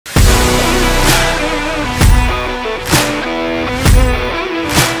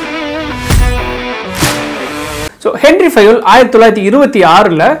So Henry Fayol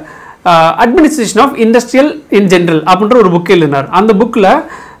 1926 administration of industrial in general அப்படின்ற ஒரு book எழுதினார். அந்த புக்கில்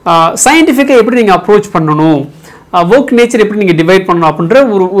சயின்டிஃபிக்காக எப்படி நீங்கள் அப்ரோச் பண்ணணும், ஒர்க் நேச்சர் எப்படி நீங்கள் டிவைட் பண்ணணும் அப்படின்ற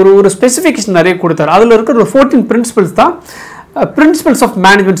ஒரு ஸ்பெசிஃபிகேஷன் நிறைய கொடுத்தார். அதில் இருக்கிற ஒரு 14 பிரின்சிபல்ஸ் தான் பிரின்சிபல்ஸ் ஆஃப்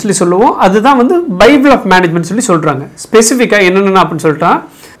மேனேஜ்மெண்ட் சொல்லி சொல்லுவோம். அதுதான் வந்து பைபிள் ஆஃப் மேனேஜ்மெண்ட் சொல்லி சொல்கிறாங்க. ஸ்பெசிஃபிக்காக என்னென்ன அப்படின்னு சொல்லிட்டா,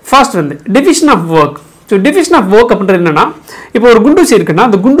 ஃபர்ஸ்ட் வந்து division of work. So division of work அப்படின்றது என்னென்னா, இப்போ ஒரு குண்டூசி இருக்குன்னா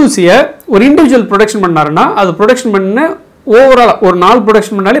அந்த குண்டூசியை ஒரு இண்டிவிஜுவல் ப்ரொடக்ஷன் பண்ணாருன்னா அது ப்ரொடக்ஷன் பண்ண ஓவரால் ஒரு நாள்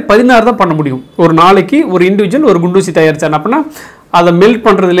ப்ரொடக்ஷன் பண்ணாலே 16 தான் பண்ண முடியும். ஒரு நாளைக்கு ஒரு இண்டிவிஜுவல் ஒரு குண்டூசி தயாரிச்சார் அப்படின்னா அதை மெல்ட்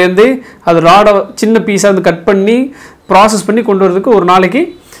பண்ணுறதுலேருந்து அது ராடை சின்ன பீஸாக வந்து கட் பண்ணி ப்ராசஸ் பண்ணி கொண்டு வரதுக்கு ஒரு நாளைக்கு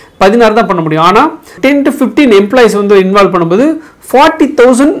 16 தான் பண்ண முடியும். ஆனால் 10 to 15 எம்ப்ளாயிஸ் வந்து இன்வால்வ் பண்ணும்போது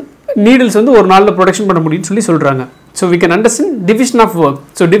 40,000 நீடில்ஸ் வந்து ஒரு நாளில் ப்ரொடக்ஷன் பண்ண முடியும்னு சொல்லி சொல்கிறாங்க. So we can understand division of work.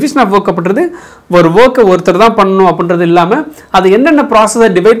 So division of work அப்படின்றது ஒரு ஒர்க்கை ஒருத்தர் தான் பண்ணணும் அப்படின்றது இல்லாமல் அது என்னென்ன ப்ராசஸை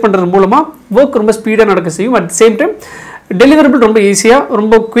டிவைட் பண்ணுறது மூலமாக ஒர்க் ரொம்ப ஸ்பீடாக நடக்க செய்யும். அட் சேம் டைம் டெலிவரபிள் ரொம்ப ஈஸியாக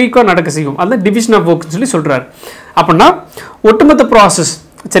ரொம்ப குயிக்காக நடக்க செய்யும். அதுதான் டிவிஷன் ஆஃப் ஒர்க்னு சொல்லி சொல்கிறார். அப்படின்னா ஒட்டுமொத்த ப்ராசஸ்,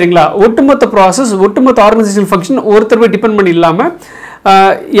 சரிங்களா, ஒட்டுமொத்த ப்ராசஸ் ஒட்டுமொத்த ஆர்கனைசேஷன் ஃபங்க்ஷன் ஒருத்தர் போய் டிபெண்ட் பண்ணி இல்லாமல்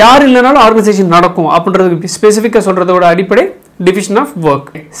யார் இல்லைனாலும் ஆர்கனைசேஷன் நடக்கும் அப்படின்றது ஸ்பெசிஃபிக்காக சொல்கிறதோட அடிப்படை டிவிஷன் ஆஃப்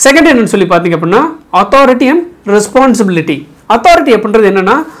ஒர்க். செகண்ட் என்னன்னு சொல்லி பார்த்தீங்க அப்படின்னா அத்தாரிட்டி அண்ட் ரெஸ்பான்சிபிலிட்டி. அத்தாரிட்டி அப்படின்றது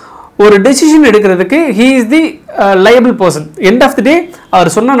என்னென்னா ஒரு டெசிஷன் எடுக்கிறதுக்கு he is the liable person. End of the டே அவர்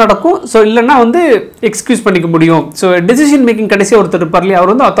சொன்னால் நடக்கும். ஸோ இல்லைன்னா வந்து எக்ஸ்கியூஸ் பண்ணிக்க முடியும். ஸோ டெசிஷன் மேக்கிங் கடைசியாக ஒருத்தர் இருப்பார் இல்லையா,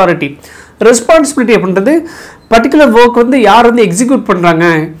 அவர் வந்து அத்தாரிட்டி. ரெஸ்பான்சிபிலிட்டி அப்படின்றது பர்டிகுலர் ஒர்க் வந்து யார் வந்து எக்ஸிக்யூட் பண்ணுறாங்க.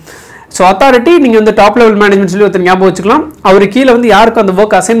 ஸோ அத்தாரிட்டி நீங்கள் வந்து டாப் லெவல் மேனேஜ்மெண்ட் சொல்லி ஒருத்தர் ஞாபகம் வச்சுக்கலாம். அவர் கீழே வந்து யாருக்கு அந்த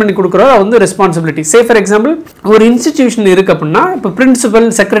ஒர்க் அசைன் பண்ணி கொடுக்குறோ அது வந்து ரெஸ்பான்சிபிலிட்டி. சே ஃபார் எக்ஸாம்பிள் ஒரு இன்ஸ்டிடியூஷன் இருக்குது அப்படின்னா இப்போ பிரின்சிபல்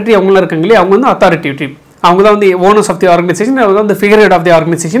செக்ரட்டரி அவங்களாம் இருக்காங்க இல்லையா, அவங்க வந்து அத்தாரிட்டி. அவங்க தான் வந்து ஓனர்ஸ் ஆஃப் தி ஆர்கனைசேஷன், அவங்க தான் வந்து figure head of the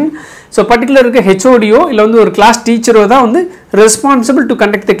organisation. So particular இருக்க ஹெச்ஓடியோ இல்லை வந்து ஒரு கிளாஸ் டீச்சரோ தான் வந்து responsible to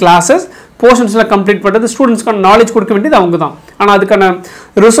conduct the classes, போர்ஷன்ஸ்லாம் complete பண்ணுறது, ஸ்டூடெண்ட்ஸ்க்கான நாலேஜ் கொடுக்க வேண்டியது அவங்க தான். ஆனால் அதுக்கான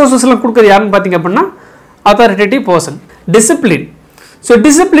ரிசோர்ஸஸ்லாம் கொடுக்குறது யாருன்னு பார்த்தீங்க அப்படின்னா authoritative person. Discipline. So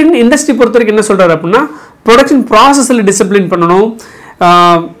discipline industry பொறுத்த வரைக்கும் என்ன சொல்கிறாரு அப்படின்னா ப்ரொடக்ஷன் ப்ராசஸில் டிசிப்ளின் பண்ணணும்.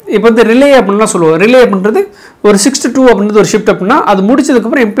 இப்போ வந்து ரிலே அப்படின்லாம் சொல்லுவோம். ரிலே அப்படின்றது ஒரு 6 to 2 அப்படின்றது ஒரு ஷிஃப்ட் அப்படின்னா அது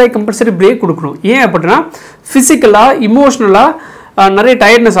முடிச்சதுக்கப்புறம் எம்ப்ளாயி கம்பல்சரி பிரேக் கொடுக்கணும். ஏன் அப்படின்னா ஃபிசிக்கலாக இமோஷ்னலாக நிறைய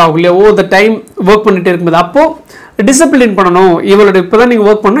டயர்ட்னஸ் ஆகும் இல்லையா, த டைம் ஒர்க் பண்ணிகிட்டே இருக்கும்போது. அப்போது டிசிப்ளின் பண்ணணும். இவளோட இப்போ தான் நீங்கள்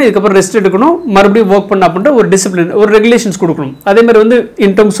ஒர்க் பண்ணணும், இதுக்கப்புறம் ரெஸ்ட் எடுக்கணும், மறுபடியும் ஒர்க் பண்ண அப்படின்ற ஒரு டிசிப்ளின் ஒரு ரெகுலேஷன்ஸ் கொடுக்கணும். அதே மாதிரி வந்து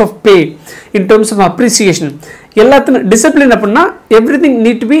in terms of pay, in terms of appreciation எல்லாத்துக்கும் டிசிப்ளின் அப்படின்னா every thing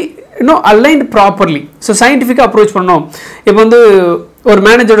need to be aligned properly. So சயின்டிஃபிக்காக அப்ரோச் பண்ணணும். இப்போ வந்து ஒரு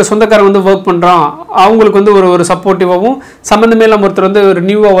மேனேஜரோட சொந்தக்காரன் வந்து ஒர்க் பண்ணுறான், அவங்களுக்கு வந்து ஒரு சப்போர்ட்டிவாகவும் சம்மந்தமே இல்லாமல் ஒருத்தர் வந்து ஒரு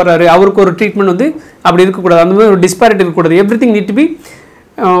நியூவாக வர்றாரு, அவருக்கு ஒரு ட்ரீட்மெண்ட் வந்து அப்படி இருக்கக்கூடாது. அந்த மாதிரி ஒரு டிஸ்பாரிட்டி இருக்கக்கூடாது. Every thing need to be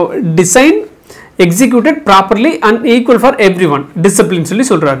design executed properly and equal for every one. Discipline சொல்லி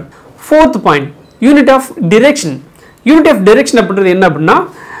சொல்கிறாரு. Fourth point unit of direction. Unit of direction அப்படின்றது என்ன அப்படின்னா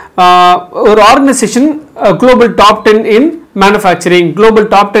ஒரு ஆர்கனைசேஷன் குளோபல் டாப் 10 இன் manufacturing, global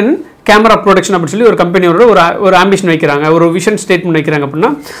top 10 camera production அப்படின்னு சொல்லி ஒரு கம்பெனியோட ஒரு ஆம்பிஷன் வைக்கிறாங்க, ஒரு விஷன் ஸ்டேட்மெண்ட் வைக்கிறாங்க அப்படின்னா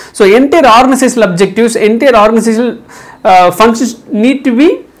so entire organisational objectives, entire organisational functions need to be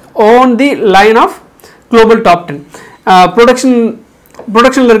on the line of global top 10.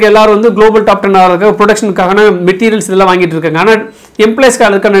 ப்ரொடக்ஷனில் இருக்க எல்லாரும் வந்து குளோபல் டாப் 10 ஆகிறதுக்கு ப்ரொடக்ஷனுக்கான மெட்டீரியல்ஸ் இதெல்லாம் வாங்கிட்டு இருக்காங்க. ஆனால் எம்ப்ளாய்ஸ்க்கு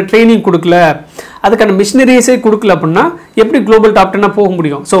அதுக்கான ட்ரைனிங் கொடுக்கல, அதுக்கான மிஷினரிஸே கொடுக்கல அப்படின்னா எப்படி குளோபல் டாப் 10 போக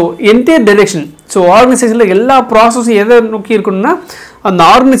முடியும்? So entire direction. ஸோ ஆர்கனைசேஷனில் எல்லா ப்ராசஸும் எதை நோக்கி இருக்கணும்னா அந்த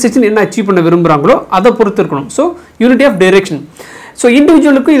ஆர்கனைசேஷன் என்ன அச்சீவ் பண்ண விரும்புகிறாங்களோ அதை பொறுத்து இருக்கணும். So unity of direction. So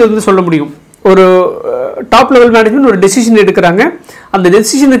இண்டிவிஜுவலுக்கும் இதை வந்து சொல்ல முடியும். ஒரு டாப் லெவல் மேனேஜ்மெண்ட் ஒரு டெசிஷன் எடுக்கிறாங்க, அந்த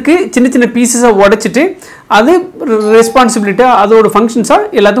டெசிஷனுக்கு சின்ன சின்ன பீசஸாக உடைச்சிட்டு அது ரெஸ்பான்சிபிலிட்டியாக அதோட ஃபங்க்ஷன்ஸாக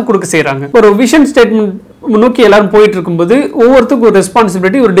எல்லாத்துக்கும் கொடுக்க செய்கிறாங்க. ஒரு விஷன் ஸ்டேட்மெண்ட் நோக்கி எல்லாரும் போயிட்டு இருக்கும்போது ஒவ்வொருத்துக்கும் ஒரு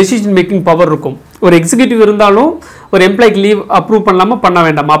ரெஸ்பான்சிபிலிட்டி, ஒரு டெசிஷன் மேக்கிங் பவர் இருக்கும். ஒரு எக்ஸிக்யூட்டிவ் இருந்தாலும் ஒரு எம்ப்ளாய்க்கு லீவ் அப்ரூவ் பண்ணலாமா பண்ண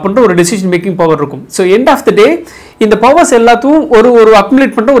வேண்டாமா அப்படின்ற ஒரு டெசிஷன் மேக்கிங் பவர் இருக்கும். ஸோ எண்ட் ஆஃப் த டே இந்த பவர்ஸ் எல்லாத்தையும் ஒரு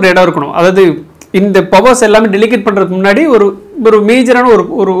அக்குமுலேட் பண்ணுற ஒரு இடம் இருக்கணும். அதாவது இந்த பவர்ஸ் எல்லாமே டெலிகேட் பண்ணுறதுக்கு முன்னாடி ஒரு மேஜரான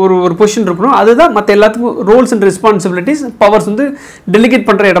ஒரு பொசிஷன் இருக்கணும். அதுதான் மற்ற எல்லாத்துக்கும் ரோல்ஸ் அண்ட் ரெஸ்பான்சிபிலிட்டிஸ் பவர்ஸ் வந்து டெலிகேட்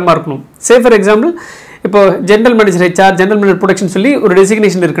பண்ணுற இடமா இருக்கணும். சே ஃபார் எக்ஸாம்பிள் இப்போ general manager HR, general manager production சொல்லி ஒரு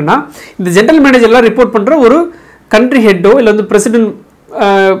டெசிக்னேஷன் இருக்குன்னா இந்த ஜென்ரல் மேனேஜர்லாம் ரிப்போர்ட் பண்ணுற ஒரு கண்ட்ரி ஹெட்டோ இல்லை வந்து பிரசிடென்ட்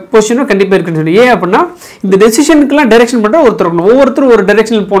பொசிஷனோ கண்டிப்பாக இருக்குன்னு சொல்லி. ஏன் அப்படின்னா இந்த டெசிஷனுக்குலாம் டைரக்ஷன் பண்ணுற ஒருத்தர் இருக்கணும். ஒவ்வொருத்தரும் ஒரு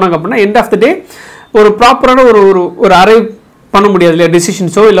டைரக்ஷனில் போனாங்க அப்படின்னா எண்ட் ஆஃப் த டே ஒரு ப்ராப்பரான ஒரு அரைவ் பண்ண முடியாது இல்லையா,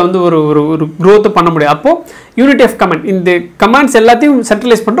 டெசிஷன்ஸோ இல்லை வந்து ஒரு க்ரோத்தை பண்ண முடியாது. அப்போது யூனிட்டி ஆஃப் கமாண்ட், இந்த கமாண்ட்ஸ் எல்லாத்தையும்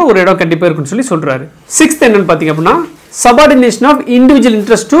சென்ட்ரலைஸ் பண்ணுற ஒரு இடம் கண்டிப்பாக இருக்குன்னு சொல்லி சொல்கிறாரு. சிக்ஸ்த் என்னன்னு பார்த்தீங்க அப்படின்னா subordination of individual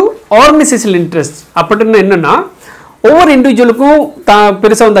interest to organisational interest. அப்படின்னு என்னென்னா ஒவ்வொரு இண்டிவிஜுவலுக்கும்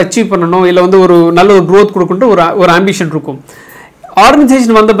பெருசாக வந்து அச்சீவ் பண்ணணும் இல்லை வந்து ஒரு நல்ல ஒரு க்ரோத் கொடுக்கணும் ஒரு ஆம்பிஷன் இருக்கும்.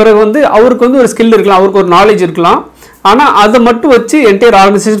 ஆர்கனைசேஷன் வந்த பிறகு வந்து அவருக்கு வந்து ஒரு ஸ்கில் இருக்கலாம், அவருக்கு ஒரு நாலேஜ் இருக்கலாம், ஆனால் அதை மட்டும் வச்சு என்டையர்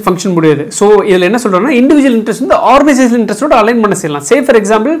ஆர்கனைசேஷன் ஃபங்க்ஷன் முடியாது. ஸோ இதில் என்ன சொல்கிறேன்னா இண்டிவிஜுவல் இன்ட்ரெஸ்ட் வந்து ஆர்கனைசேஷன் இன்ட்ரெஸ்ட்டோட அலைன் பண்ண செய்யலாம். சே ஃபார்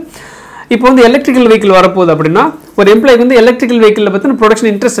எக்ஸாம்பிள் இப்போ வந்து எலக்ட்ரிக்கல் வெஹிக்கிள் வரப்போகுது அப்படின்னா ஒரு எம்ப்ளாய்க்கு வந்து எலக்ட்ரிக்கல் வெஹிக்கிளில் பற்றின ப்ரொடக்ஷன்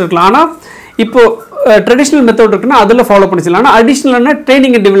இன்ட்ரெஸ்ட் இருக்கலாம். ஆனால் இப்போ ட்ரெடிஷ்னல் மெத்தட் இருக்குன்னா அதில் ஃபாலோ பண்ணி செய்யலாம். ஆனால் அடிஷ்னலான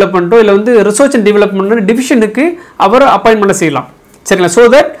ட்ரைனிங் அண்ட் டெவலப்மெண்ட்டோ இல்லை வந்து research and development டிவிஷனுக்கு our appoint பண்ண செய்யலாம். சரிங்களா? ஸோ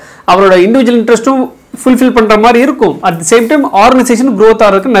தட் அவரோட இண்டிவிஜுவல் இன்ட்ரெஸ்ட்டும் ஃபுல்ஃபில் பண்ணுற மாதிரி இருக்கும். At the same time organisation growth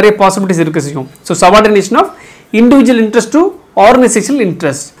ஆகிறதுக்கு நிறைய பாசிபிலிட்டிஸ் இருக்க செய்யும். So subordination of individual interest to organisational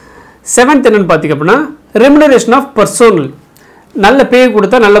interest. 7th என்னன்னு பார்த்தீங்க அப்படின்னா ரெமுனரேஷன் ஆஃப் பர்சனல். நல்ல பே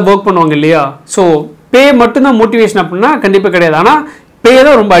கொடுத்தா நல்ல ஒர்க் பண்ணுவாங்க இல்லையா? ஸோ பே மட்டும்தான் மோட்டிவேஷன் அப்படின்னா கண்டிப்பாக கிடையாது. ஆனால் பே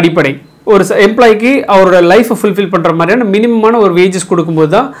தான் ரொம்ப அடிப்படை. ஒரு எம்ப்ளாய்க்கு அவரோட லைஃப்பை ஃபுல்ஃபில் பண்ணுற மாதிரியான மினிமமான ஒரு வேஜஸ் கொடுக்கும்போது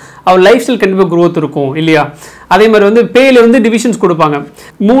தான் அவர் லைஃப் ஸ்டைல் கண்டிப்பாக க்ரோத் இருக்கும் இல்லையா? அதே மாதிரி வந்து பேயில் வந்து டிவிஷன்ஸ் கொடுப்பாங்க.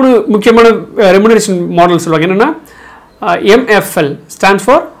 3 முக்கியமான ரெமுனரேஷன் மாடல் சொல்லுவாங்க. என்னென்னா MFL stands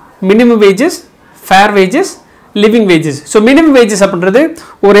for minimum wages, fair wages, living wages. So minimum wages அப்படின்றது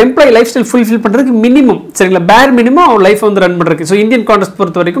ஒரு எம்ப்ளாய் லைஃப் ஸ்டைல் ஃபுல்ஃபில் பண்ணுறதுக்கு மினிமம், சரிங்களா, பேர் மினிமம் அவர் லைஃப் வந்து ரன் பண்ணுறதுக்கு. ஸோ இந்தியன் கான்டெக்ஸ்ட்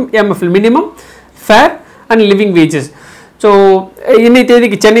பொறுத்த வரைக்கும் MFL minimum, fair and living wages. So இன்னைக்கு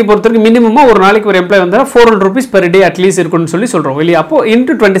தேதிக்கு சென்னை பொறுத்த வரைக்கும் மினிமமாக ஒரு நாளைக்கு ஒரு எம்ப்ளாய் வந்தால் 400 rupees per day அட்லீஸ்ட் இருக்குன்னு சொல்கிறோம் இல்லையா? அப்போ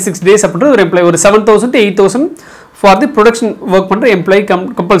இன்ட்டு 26 days அப்படின்றது ஒரு எம்ப்ளாய் ஒரு 7,000 to 8,000 for the production work பண்ணுற எம்ப்ளாய்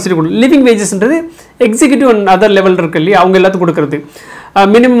கம்பல்சரி கொடுக்கும். Living வேஜஸ்ன்றது executive and other level இருக்கு இல்லையா? அவங்க எல்லாத்துக்கும் கொடுக்குறது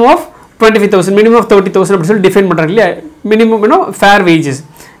மினிமம் ஆஃப் 25,000, மினிமம் ஆஃப் 30,000 அப்படின்னு சொல்லி டிஃபைன் பண்ணுறாங்க இல்லையா? Minimum fair wages.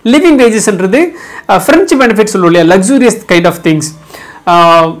 Living வேஜஸ்ன்றது French benefit சொல்லுவோம் இல்லையா? Luxurious kind of things,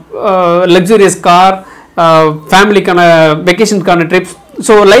 luxurious car, ஃபேமிலிக்கான வெக்கேஷனுக்கான drips.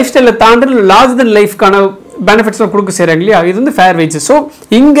 So life ஸ்டைலில் தாண்டி லார்ஜ் தென் லைஃப்க்கான பெனிஃபிட்ஸ்லாம் கொடுக்க செய்கிறாங்க இல்லையா? இது வந்து ஃபேர் வேஜஸ். ஸோ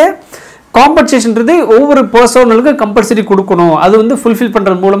இங்கே காம்பன்சேஷன்றது ஒவ்வொரு பர்சனலுக்கு கம்பல்சரி கொடுக்கணும். அது வந்து ஃபுல்ஃபில்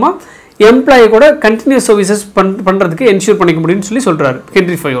பண்ணுறது மூலமாக எம்ப்ளாயி கூட கண்டினியூஸ் சர்வீசஸ் பண்ணுறதுக்கு என்ஷூர் பண்ணிக்க முடியும்னு சொல்கிறாரு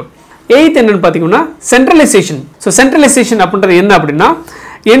ஹென்ரி ஃபயோல். 8th என்னன்னு பார்த்தீங்கன்னா சென்ட்ரலைசேஷன். ஸோ சென்ட்ரலைசேஷன் அப்படின்றது என்ன அப்படின்னா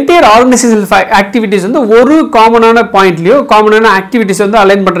என்டையர் ஆர்கனைசேஷனல் ஆக்டிவிட்டிஸ் வந்து ஒரு காமனான பாயிண்ட்லையோ காமனான ஆக்டிவிட்டிஸ் வந்து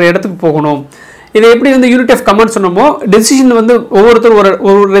அலைன் பண்ணுற இடத்துக்கு போகணும். இதை எப்படி வந்து யூனிட் ஆஃப் கமாண்ட் சொன்னோமோ டெசிஷன் வந்து ஒவ்வொருத்தரும்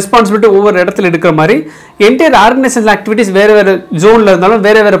ஒரு ரெஸ்பான்சிபிலிட்டி ஒவ்வொரு இடத்துல எடுக்கிற மாதிரி என்டையர் ஆர்கனைசேஷனல் ஆக்டிவிட்டிஸ் வேறு வேறு ஜோனில் இருந்தாலும்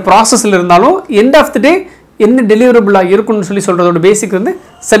வேறு வேறு ப்ராசஸில் இருந்தாலும் எண்ட் ஆஃப் த டே என்ன டெலிவரபிளாக இருக்குன்னு சொல்கிறதோட பேசிக் வந்து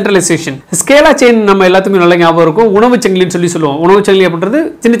சென்ட்ரலைசேஷன். ஸ்கேலா செயின் நம்ம எல்லாத்துக்கும் நல்ல ஞாபகம் இருக்கும். உணவு சங்கிலின்னு சொல்லுவோம். உணவு சங்கிலி அப்படின்றது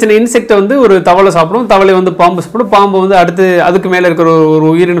சின்ன சின்ன இன்செக்டை வந்து ஒரு தவளை சாப்பிடும், தவளை வந்து பாம்பு சாப்பிடும், பாம்பு வந்து அடுத்து அதுக்கு மேலே இருக்கிற ஒரு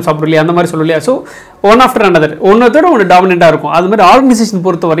உயிரினம் சாப்பிடும் இல்லையா? அந்த மாதிரி சொல்லும் இல்லையா? ஸோ ஒன் ஆஃப்டர் அனதர் ஒன்னத்தோட ஒன்று டாமினண்ட்டாக இருக்கும். அது மாதிரி ஆர்கனைசேஷன்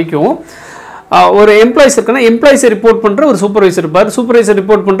பொறுத்த வரைக்கும் ஒரு எம்ப்ளாயிஸ் இருக்குன்னா எம்ப்ளாயிஸை ரிப்போர்ட் பண்ணுற ஒரு சூப்பர்வைசர் இருப்பார், சூப்பர்வைசர்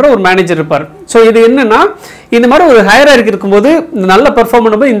ரிப்போர்ட் பண்ணுற ஒரு மேனேஜர் இருப்பார். ஸோ இது என்னன்னா இந்த மாதிரி ஒரு ஹையரார்கி இருக்கும்போது நல்ல பெர்ஃபார்ம்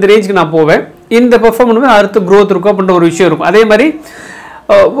பண்ணும்போது இந்த ரேஞ்சுக்கு நான் போவேன், இந்த பெர்ஃபார்ம் பண்ணும்போது அடுத்த க்ரோத் இருக்கும் அப்படின்ற ஒரு விஷயம் இருக்கும். அதே மாதிரி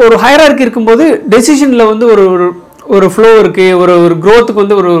ஒரு ஹையரார்கி இருக்கும்போது டெசிஷனில் வந்து ஒரு ஃப்ளோ இருக்குது, ஒரு க்ரோத்துக்கு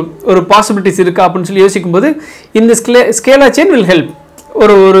வந்து ஒரு பாசிபிலிட்டிஸ் இருக்குது அப்படின்னு சொல்லி யோசிக்கும்போது இந்த ஸ்கேலா செயின் வில் ஹெல்ப்.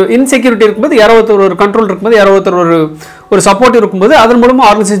 ஒரு இன்செக்யூரிட்டி இருக்கும்போது யாரோ ஒரு கண்ட்ரோல் இருக்கும்போது யாரோ ஒரு சப்போர்ட் இருக்கும்போது அதன் மூலமாக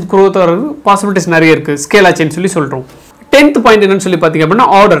ஆர்கனைசேஷன் க்ரோத் ஆகிறது பாசிபிலிட்டிஸ் நிறைய இருக்குது ஸ்கேலா செயின் சொல்கிறோம். 10th பாயிண்ட் என்னன்னு சொல்லி பார்த்தீங்க அப்படின்னா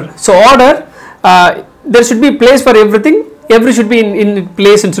order. So order there should be place for everything, every should be in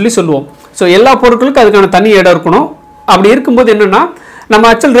place ன்னு சொல்லுவோம். ஸோ எல்லா பொருட்களுக்கும் அதுக்கான தனி இடம் இருக்கணும். அப்படி இருக்கும்போது என்னென்னா நம்ம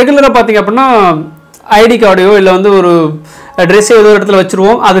ஆக்சுவல் ரெகுலராக பார்த்தீங்க அப்படின்னா ஐடி கார்டையோ இல்லை வந்து ஒரு ட்ரெஸ்ஸோ ஏதோ இடத்துல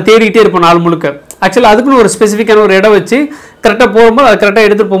வச்சுருவோம், அதை தேடிக்கிட்டே இருப்போம் நாள் முழுக்க. ஆக்சுவலாக அதுக்குன்னு ஒரு ஸ்பெசிஃபிக்கான ஒரு இடம் வச்சு கரெக்டாக போகும்போது அது கரெக்டாக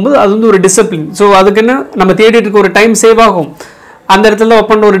எடுத்துகிட்டு போகும்போது அது வந்து ஒரு டிசிப்ளின். ஸோ அதுக்கு என்ன நம்ம தேடிட்டு இருக்க ஒரு டைம் சேவ் ஆகும், அந்த இடத்துல ஒர்க்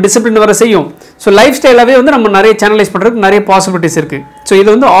பண்ணுற ஒரு டிசிப்ளின் வர செய்யும். ஸோ லைஃப் ஸ்டைலாகவே வந்து நம்ம நிறைய சேனலைஸ் பண்ணுறதுக்கு நிறைய பாசிபிலிட்டிஸ் இருக்குது. ஸோ இதை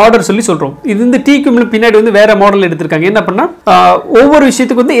வந்து ஆர்டர் சொல்கிறோம். இது வந்து டிக்யூமில் பின்னாடி வந்து வேறு மாடல் எடுத்திருக்காங்க. என்ன பண்ணால் ஒவ்வொரு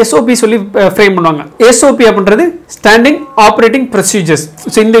விஷயத்துக்கு வந்து எஸ்ஓபி சொல்லி ஃப்ரேம் பண்ணுவாங்க. எஸ்ஓபி அப்படின்றது ஸ்டாண்டிங் ஆப்ரேட்டிங் ப்ரொசீஜர்ஸ்.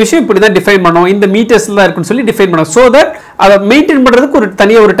 ஸோ இந்த விஷயம் இப்படி தான் டிஃபைன் பண்ணோம், இந்த மீட்டர்ஸில் தான் இருக்குன்னு சொல்லி டிஃபைன் பண்ணோம். ஸோ தட் அதை மெயின்டைன் பண்ணுறதுக்கு ஒரு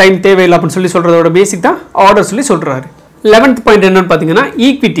தனியாக ஒரு டைம் தேவையில்லை அப்படின்னு சொல்கிறதோட பேசிக் தான் ஆர்டர் சொல்கிறாரு. 11th பாயிண்ட் என்னன்னு பார்த்தீங்கன்னா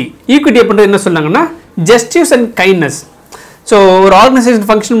ஈக்விட்டி. ஈக்விட்டி அப்படின்றது என்ன சொன்னாங்கன்னா ஜஸ்டிஸ் அண்ட் கைண்ட்னஸ். ஸோ ஒரு ஆர்கனைசேஷன்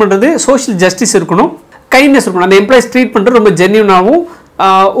ஃபங்க்ஷன் பண்ணுறது சோஷியல் ஜஸ்டிஸ் இருக்கணும், கைண்ட்னஸ் இருக்கணும். அந்த எம்ப்ளாயிஸ் ட்ரீட் பண்ணுறது ரொம்ப ஜென்யூனாகவும்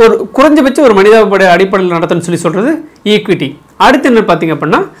ஒரு குறைஞ்சபட்ச ஒரு மனிதாபடைய அடிப்படையில் நடத்தணும்னு சொல்கிறது ஈக்விட்டி. அடுத்து என்ன பார்த்தீங்க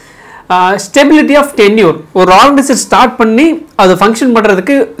அப்படின்னா ஸ்டெபிலிட்டி ஆஃப் டென்யூர். ஒரு ஆர்கனைசேஷன் ஸ்டார்ட் பண்ணி அது ஃபங்க்ஷன்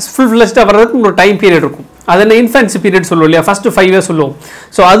பண்ணுறதுக்கு ஃபுல் ஃப்ளெஷ்டாக வர்றதுக்கு ஒரு டைம் பீரியட் இருக்கும். அது என்ன இன்ஃபேன்சி பீரியட் சொல்லுவோம் இல்லையா? ஃபர்ஸ்ட் 5 years சொல்லுவோம்.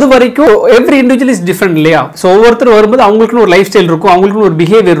 ஸோ அது வரைக்கும் எவ்ரி இண்டிவிஜுவல் இஸ் டிஃப்ரெண்ட் இல்லையா? ஸோ ஒவ்வொருத்தர் வரும்போது அவங்களுக்குன்னு ஒரு லைஃப் ஸ்டைல் இருக்கும், அவங்களுக்குன்னு ஒரு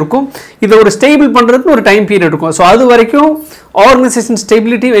பிஹேவியர் இருக்கும். இதை ஒரு ஸ்டேபிள் பண்ணுறதுக்கு ஒரு டைம் பீரியட் இருக்கும். ஸோ அது வரைக்கும் ஆர்கனைசேஷன்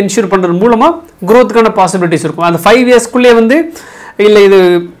ஸ்டெபிலிட்டி என்ஷூர் பண்ணுறது மூலமாக க்ரோத்துக்கான பாசிபிலிட்டிஸ் இருக்கும். அந்த 5 yearsக்குள்ளே வந்து இல்லை இது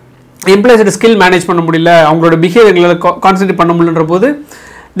எம்ப்ளாயிஸோட ஸ்கில் மேனேஜ் பண்ண முடியல, அவங்களோட பிஹேவியர்களை கான்சன்ட்ரேட் பண்ண முடியலன்ற போது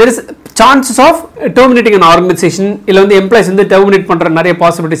there is chances of terminating an organization இல்ல வந்து எம்ப்ளாய்ஸ் வந்து டெர்மினேட் பண்ற நிறைய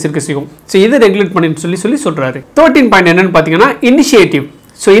பாசிபிலிட்டிஸ் இருக்கு செய்யும். ஸோ இதை ரெகுலேட் பண்ணின்னு சொல்லி சொல்றாரு. 13 பாயிண்ட் என்னன்னு பார்த்தீங்கன்னா இனிஷியேட்டிவ்.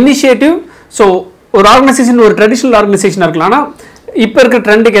 ஸோ இனிஷியேட்டிவ், ஸோ ஒரு ஆர்கனைசேஷன் ஒரு ட்ரெடிஷனல் ஆர்கனைசேஷனாக இருக்கலாம், ஆனால் இப்போ இருக்கிற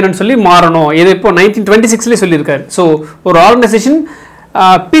ட்ரெண்டுக்கு என்னன்னு சொல்லி மாறணும். இது இப்போ 1926லேயே சொல்லியிருக்காரு. ஸோ ஒரு ஆர்கனைசேஷன்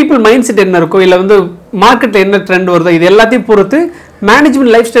பீப்புள் மைண்ட் செட் என்ன இருக்கோ இல்லை வந்து மார்க்கெட்டில் என்ன ட்ரெண்ட் வருதோ இது எல்லாத்தையும் பொறுத்து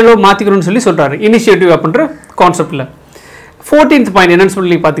மேனேஜ்மெண்ட் லைஃப் ஸ்டைலோ மாற்றிக்கணும்னு சொல்கிறாரு இனிஷியேட்டிவ் அப்படின்ற கான்செப்டில். 14th பாயிண்ட் என்னன்னு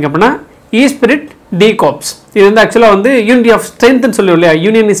சொல்லி பார்த்தீங்க அப்படின்னா ஈஸ்பிரிட் டிகாப்ஸ். இது வந்து ஆக்சுவலாக வந்து யூனிட்டி ஆஃப் ஸ்ட்ரென்த்னு சொல்லுவோம் இல்லையா,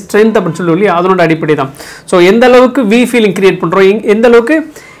 யூனியன் இஸ் ஸ்ட்ரென்த் அப்படின்னு சொல்லுவோம் இல்லையா, அதனோட அடிப்படை தான். ஸோ எந்த அளவுக்கு வி ஃபீலிங் கிரியேட் பண்ணுறோம், எந்த அளவுக்கு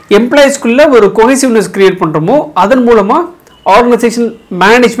எம்ப்ளாயிஸ்க்குள்ளே ஒரு கொஹெசிவ்னஸ் கிரியேட் பண்ணுறோமோ அதன் மூலமாக ஆர்கனைசேஷன்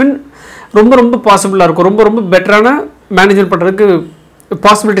மேனேஜ்மெண்ட் ரொம்ப ரொம்ப பாசிபிளாக இருக்கும், ரொம்ப ரொம்ப பெட்டரான மேனேஜ்மெண்ட் பண்ணுறதுக்கு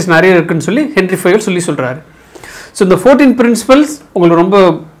பாசிபிலிட்டிஸ் நிறைய இருக்குன்னு சொல்லி ஹென்ரி ஃபயல் சொல்கிறாரு. ஸோ இந்த 14 பிரின்சிபல்ஸ் உங்களுக்கு ரொம்ப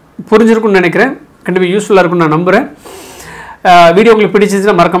புரிஞ்சிருக்குன்னு நினைக்கிறேன், கண்டிப்பாக யூஸ்ஃபுல்லாக இருக்குன்னு நான் நம்புகிறேன். வீடியோ உங்களுக்கு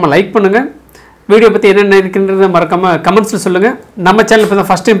பிடிச்சிருந்துச்சுன்னா மறக்காமல் லைக் பண்ணுங்கள். வீடியோ பற்றி என்ன நினைக்கின்றதை மறக்காமல் கமெண்ட்ஸில் சொல்லுங்கள். நம்ம சேனல் இப்போ தான்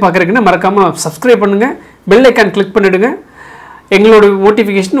ஃபஸ்ட் டைம் பார்க்குறீங்கன்னா மறக்காமல் சப்ஸ்கிரைப் பண்ணுங்கள், பெல் ஐக்கான் கிளிக் பண்ணிவிடுங்க. எங்களோட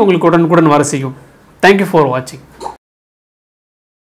நோட்டிஃபிகேஷன் உங்களுக்கு உடனுக்குடன் வர செய்யும். தேங்க்யூ ஃபார் வாட்சிங்.